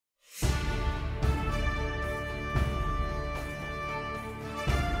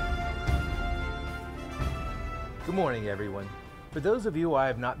Good morning, everyone. For those of you I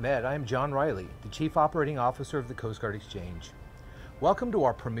have not met, I am John Riley, the Chief Operating Officer of the Coast Guard Exchange. Welcome to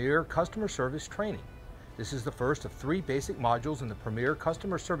our Premier Customer Service Training. This is the first of 3 basic modules in the Premier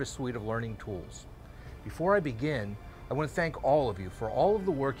Customer Service Suite of learning tools. Before I begin, I want to thank all of you for all of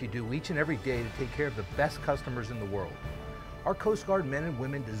the work you do each and every day to take care of the best customers in the world. Our Coast Guard men and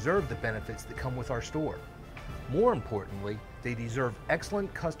women deserve the benefits that come with our store. More importantly, they deserve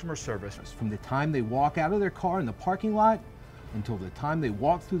excellent customer service from the time they walk out of their car in the parking lot until the time they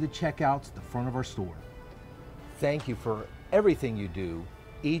walk through the checkouts at the front of our store. Thank you for everything you do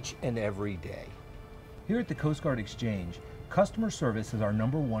each and every day. Here at the Coast Guard Exchange, customer service is our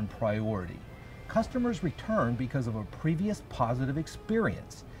 #1 priority. Customers return because of a previous positive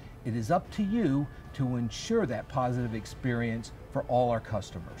experience. It is up to you to ensure that positive experience for all our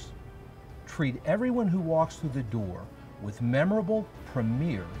customers. Treat everyone who walks through the door with memorable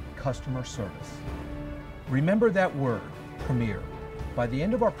Premier customer service. Remember that word, Premier. By the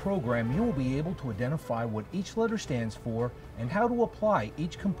end of our program, you will be able to identify what each letter stands for and how to apply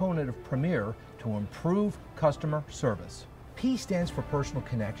each component of Premier to improve customer service. P stands for personal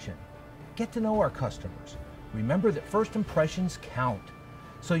connection. Get to know our customers. Remember that first impressions count,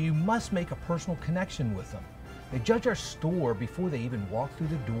 so you must make a personal connection with them. They judge our store before they even walk through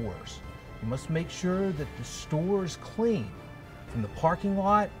the doors. You must make sure that the store is clean, from the parking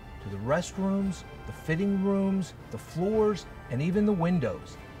lot to the restrooms, the fitting rooms, the floors, and even the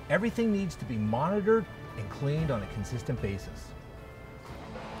windows. Everything needs to be monitored and cleaned on a consistent basis.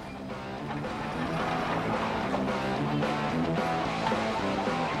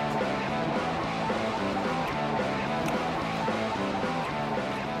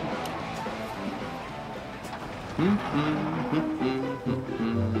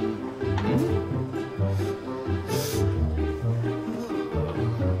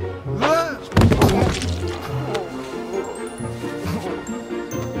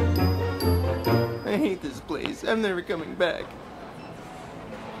 I hate this place. I'm never coming back.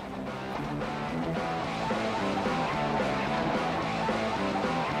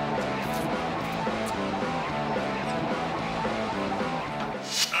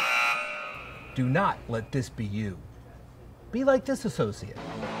 Do not let this be you. Be like this associate.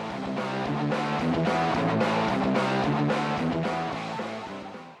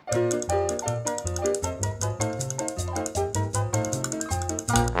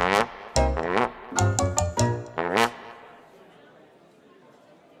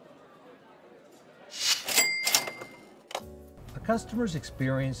 A customer's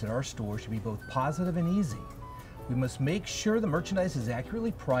experience at our store should be both positive and easy. We must make sure the merchandise is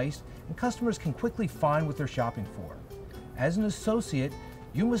accurately priced and customers can quickly find what they're shopping for. As an associate,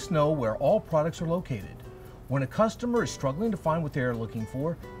 you must know where all products are located. When a customer is struggling to find what they are looking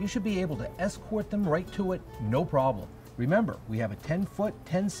for, you should be able to escort them right to it, no problem. Remember, we have a 10-foot,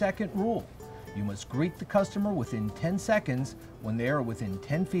 10-second rule. You must greet the customer within 10 seconds when they are within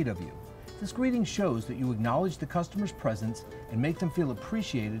 10 feet of you. This greeting shows that you acknowledge the customer's presence and make them feel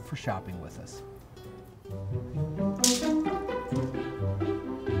appreciated for shopping with us.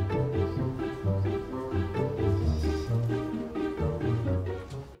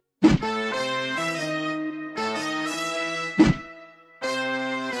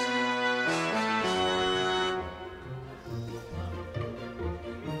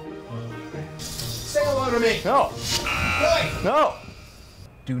 Say hello to me. No, Boy. no.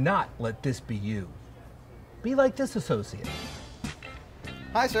 Do not let this be you. Be like this associate.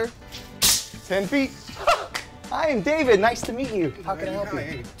 Hi, sir. 10 feet. Hi, I'm David. Nice to meet you. How can I help you?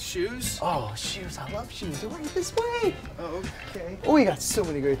 Hey, shoes? Oh, shoes. I love shoes. They're right this way. Oh, okay. Oh, we got so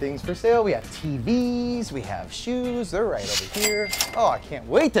many great things for sale. We have TVs. We have shoes. They're right over here. Oh, I can't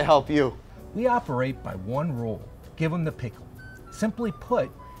wait to help you. We operate by one rule, give him the pickle. Simply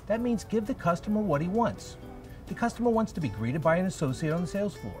put, that means give the customer what he wants. The customer wants to be greeted by an associate on the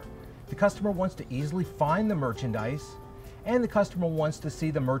sales floor. The customer wants to easily find the merchandise, and the customer wants to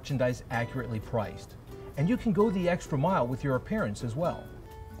see the merchandise accurately priced. And you can go the extra mile with your appearance as well.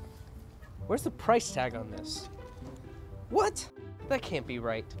 Where's the price tag on this? What? That can't be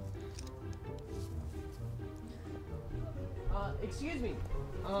right. Excuse me.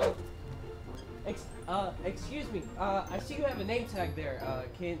 Excuse me. I see you have a name tag there.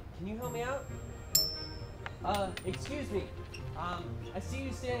 Can you help me out? Excuse me. I see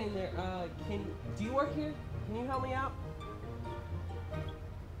you standing there. Do you work here? Can you help me out?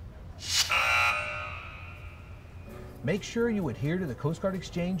 Make sure you adhere to the Coast Guard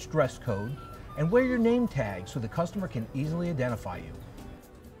Exchange dress code and wear your name tag so the customer can easily identify you.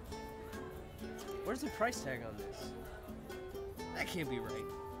 Where's the price tag on this? That can't be right.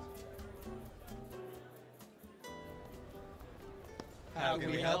 How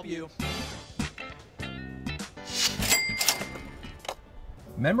can we help you?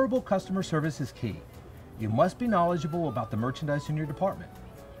 Memorable customer service is key. You must be knowledgeable about the merchandise in your department.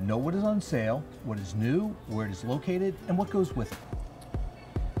 Know what is on sale, what is new, where it is located, and what goes with it.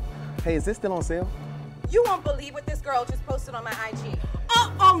 Hey, is this still on sale? You won't believe what this girl just posted on my IG.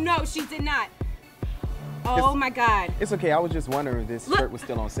 Oh no, she did not. Oh my God. It's okay, I was just wondering if this Look. shirt was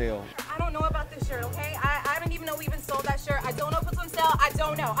still on sale. I don't know about this shirt, okay? I don't even know we even sold that shirt. I don't know if it's on sale. I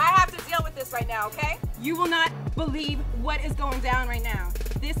don't know. I have to deal with this right now, okay? You will not believe what is going down right now.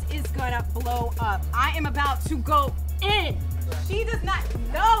 This is gonna blow up. I am about to go in. She does not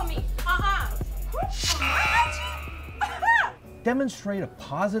know me. Demonstrate a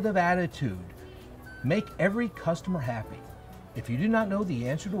positive attitude. Make every customer happy. If you do not know the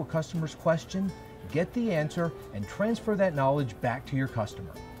answer to a customer's question, get the answer and transfer that knowledge back to your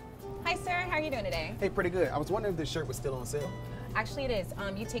customer. Hi, sir. How are you doing today? Hey, pretty good. I was wondering if this shirt was still on sale. Actually, it is.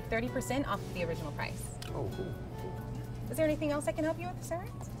 You take 30% off of the original price. Oh, cool. Is there anything else I can help you with, sir?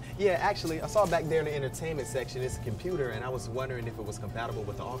 Yeah, actually, I saw back there in the entertainment section, it's a computer, and I was wondering if it was compatible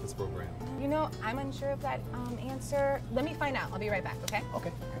with the Office program. You know, I'm unsure of that answer. Let me find out. I'll be right back, okay?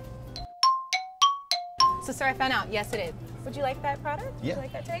 Okay. So, sir, I found out. Yes, it is. Would you like that product? Would Yeah. you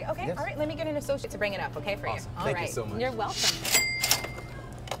like that today? Okay. Yes. All right. Let me get an associate to bring it up, okay, for Awesome. you. All Thank right. you so much. You're welcome.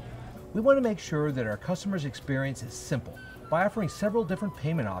 We want to make sure that our customer's experience is simple by offering several different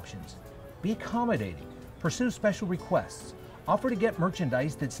payment options. Be accommodating, pursue special requests, offer to get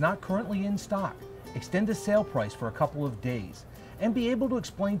merchandise that's not currently in stock, extend a sale price for a couple of days, and be able to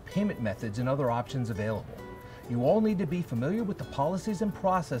explain payment methods and other options available. You all need to be familiar with the policies and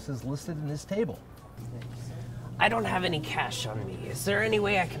processes listed in this table. I don't have any cash on me. Is there any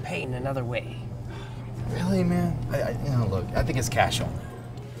way I can pay in another way? Really, man? Look, I think it's cash only.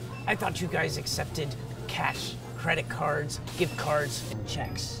 I thought you guys accepted cash, credit cards, gift cards, and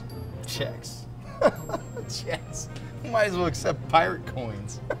checks. Checks. Checks. You might as well accept pirate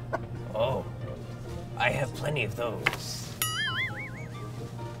coins. Oh, I have plenty of those.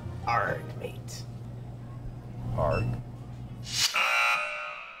 Arg, mate. Arg.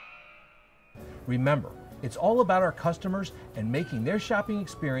 Remember, it's all about our customers and making their shopping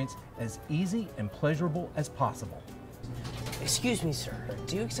experience as easy and pleasurable as possible. Excuse me, sir.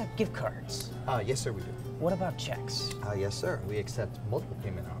 Do you accept gift cards? Yes, sir, we do. What about checks? Yes, sir. We accept multiple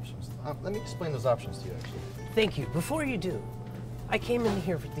payment options. Let me explain those options to you, actually. Thank you. Before you do, I came in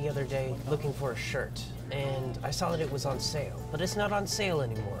here the other day looking for a shirt, and I saw that it was on sale, but it's not on sale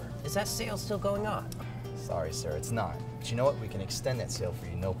anymore. Is that sale still going on? Sorry, sir, it's not. But you know what? We can extend that sale for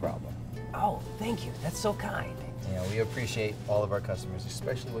you, no problem. Oh, thank you. That's so kind. You know, we appreciate all of our customers,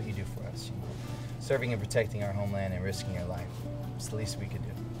 especially what you do for us. You know, serving and protecting our homeland and risking your life. It's the least we could do.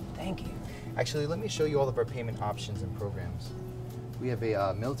 Thank you. Actually, let me show you all of our payment options and programs. We have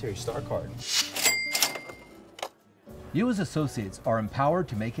a military star card. You as associates are empowered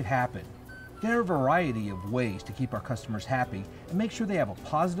to make it happen. There are a variety of ways to keep our customers happy and make sure they have a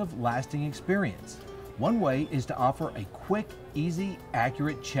positive, lasting experience. One way is to offer a quick, easy,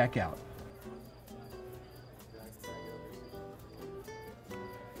 accurate checkout.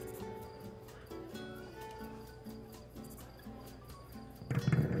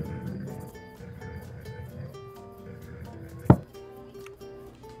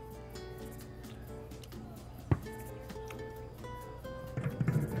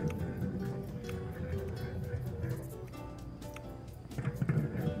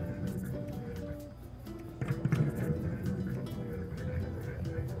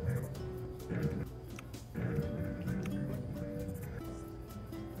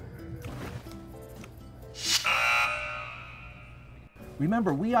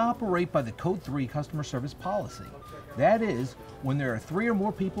 Remember, we operate by the Code 3 customer service policy. That is, when there are 3 or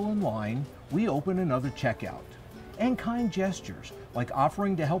more people in line, we open another checkout. And kind gestures, like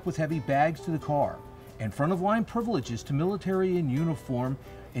offering to help with heavy bags to the car, and front-of-line privileges to military in uniform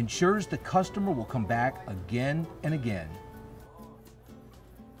ensures the customer will come back again and again.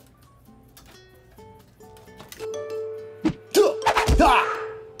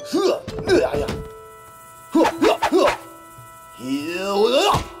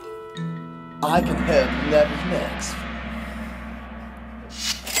 I can help you leverage next.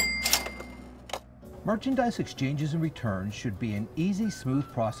 Merchandise exchanges and returns should be an easy, smooth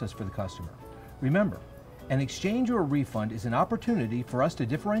process for the customer. Remember, an exchange or a refund is an opportunity for us to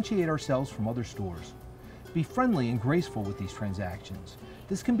differentiate ourselves from other stores. Be friendly and graceful with these transactions.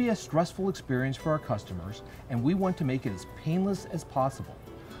 This can be a stressful experience for our customers, and we want to make it as painless as possible.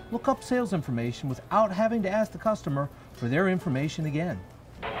 Look up sales information without having to ask the customer for their information again.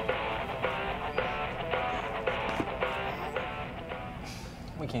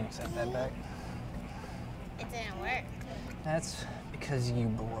 We can't accept that back. It didn't work. That's because you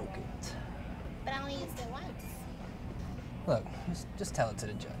broke it. But I only used it once. Look, just tell it to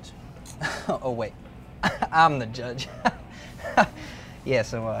the judge. Oh, wait. I'm the judge. Yeah,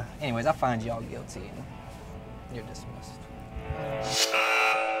 so, anyways, I find you all guilty and you're dismissed.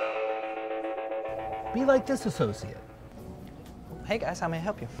 Be like this associate. Hey, guys, how may I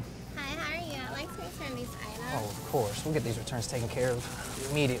help you? Hi, how are you? I'd like to return these items. Oh, of course. We'll get these returns taken care of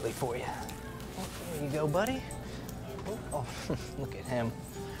immediately for you. Oh, there you go, buddy. Oh, look at him.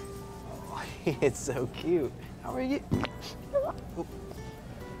 Oh, he is so cute. How are you?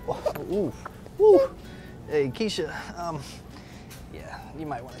 Ooh. Ooh. Hey, Keisha, yeah, you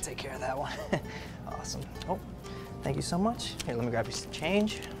might want to take care of that one. Awesome. Oh, thank you so much. Here, let me grab you some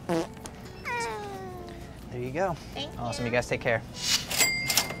change. There you go. Thank you. Awesome, you guys take care.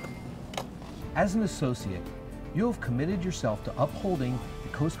 As an associate, you have committed yourself to upholding the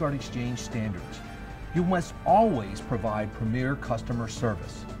Coast Guard Exchange standards. You must always provide premier customer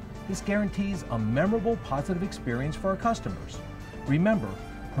service. This guarantees a memorable, positive experience for our customers. Remember,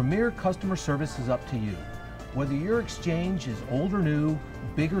 premier customer service is up to you. Whether your exchange is old or new,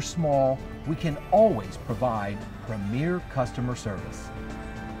 big or small, we can always provide premier customer service.